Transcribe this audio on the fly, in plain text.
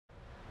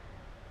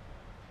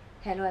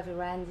Hello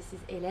everyone, this is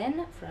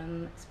Hélène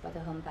from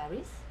Spotahome,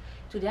 Paris.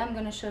 Today I'm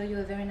going to show you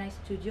a very nice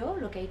studio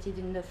located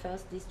in the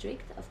first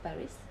district of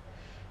Paris,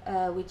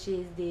 which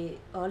is the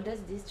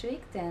oldest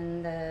district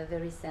and the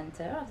very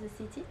center of the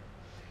city.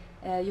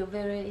 You're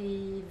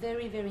very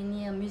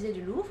near Musée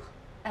du Louvre,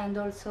 and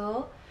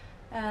also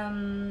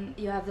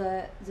you have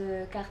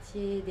the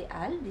Quartier des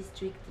Halles,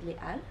 district Les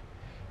Halles,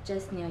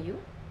 just near you.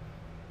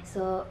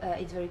 So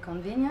it's very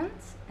convenient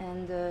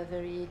and a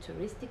very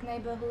touristic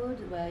neighborhood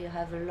where you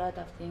have a lot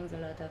of things, a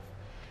lot of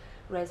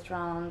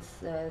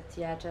restaurants,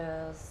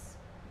 theaters,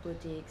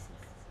 boutiques.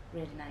 It's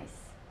really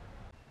nice.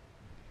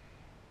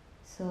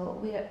 So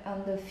we're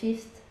on the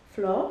 5th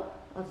floor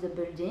of the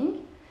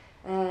building.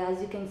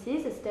 As you can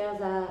see, the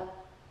stairs are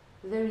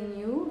very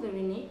new,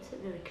 very neat,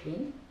 very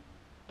clean.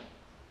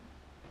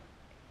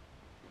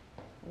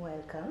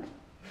 Welcome.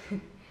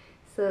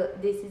 So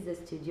this is the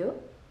studio.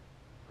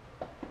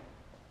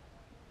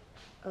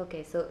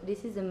 Okay, so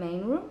this is the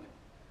main room.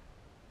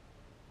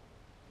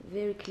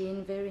 Very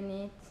clean, very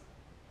neat.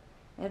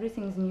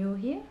 Everything's new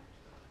here.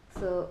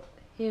 So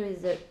here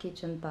is the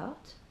kitchen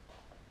part,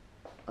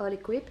 all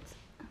equipped.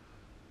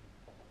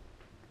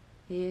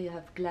 Here you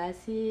have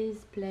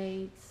glasses,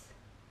 plates,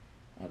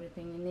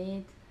 everything you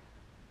need.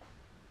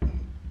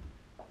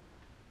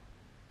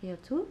 Here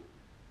too.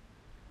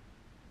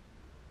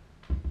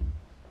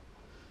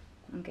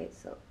 Okay,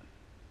 so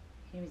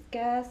here is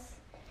gas.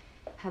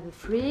 Have a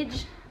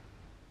fridge.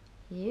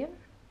 Here.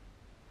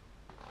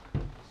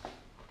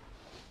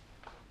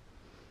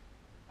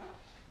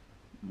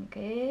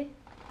 Okay.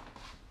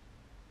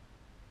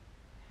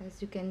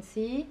 As you can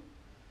see,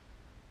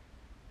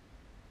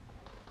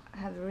 I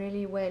have a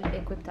really well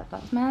equipped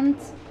apartment.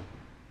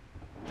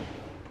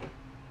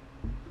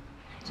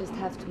 Just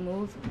have to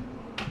move.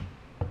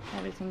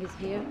 Everything is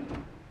here.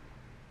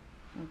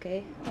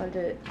 Okay, all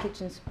the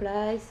kitchen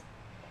supplies.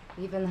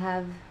 We even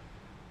have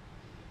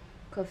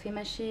coffee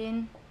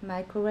machine,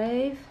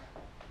 microwave.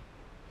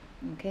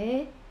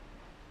 Okay,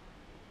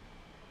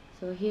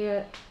 so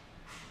here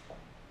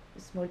a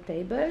small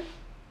table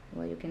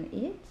where you can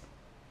eat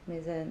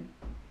with a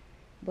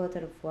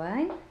bottle of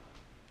wine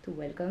to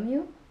welcome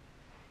you.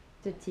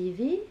 The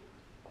TV.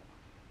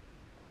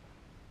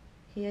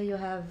 Here you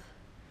have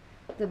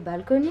the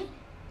balcony.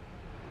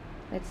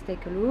 Let's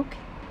take a look.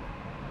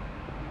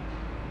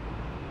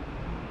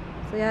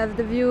 So you have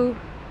the view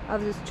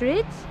of the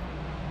street.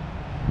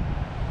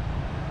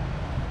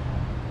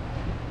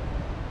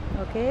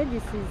 Okay,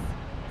 this is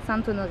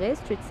Saint-Honoré,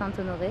 Street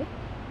Saint-Honoré.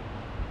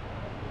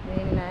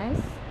 Really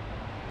nice.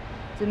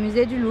 The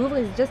Musée du Louvre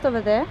is just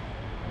over there.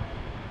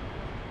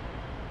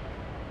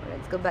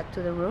 Let's go back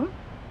to the room.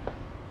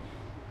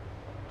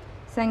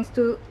 Thanks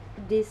to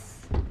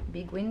this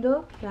big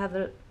window, you have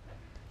a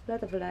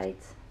lot of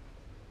light.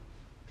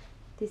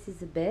 This is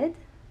the bed.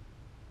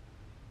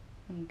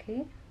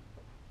 Okay.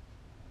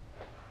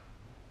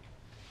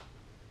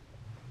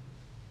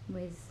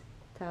 With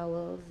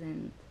towels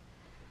and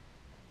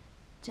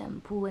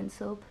shampoo and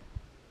soap.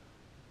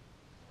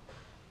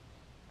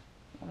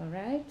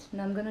 Alright,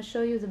 now I'm gonna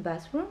show you the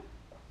bathroom.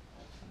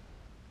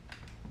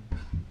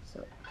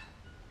 So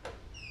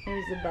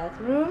here's the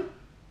bathroom.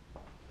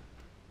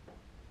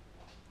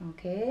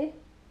 Okay,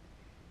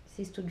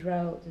 this is to dry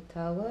out the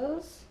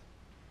towels.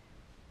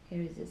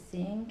 Here is the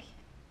sink.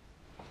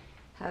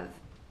 Have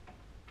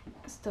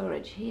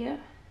storage here,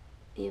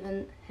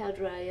 even hair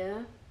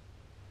dryer.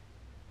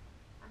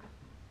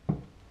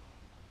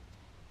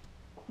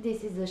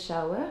 This is the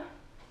shower,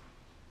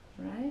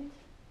 right?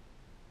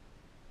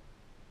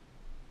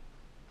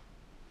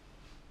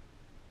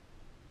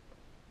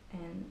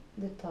 And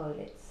the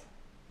toilets.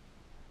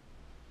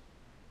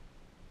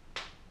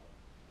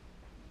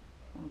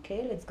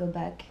 Okay, let's go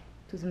back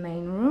to the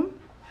main room.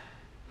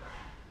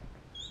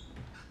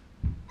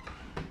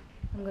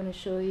 I'm going to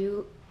show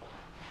you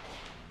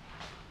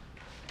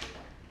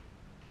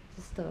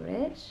the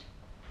storage.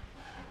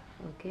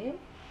 Okay.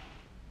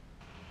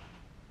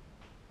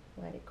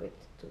 Well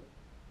equipped too.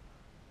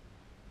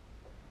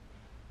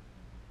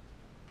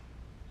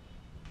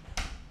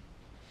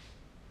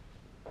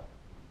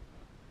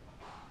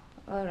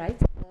 Alright,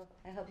 so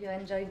I hope you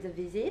enjoyed the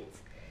visit,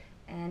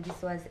 and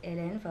this was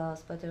Hélène for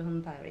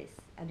Spotahome Paris.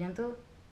 À bientôt!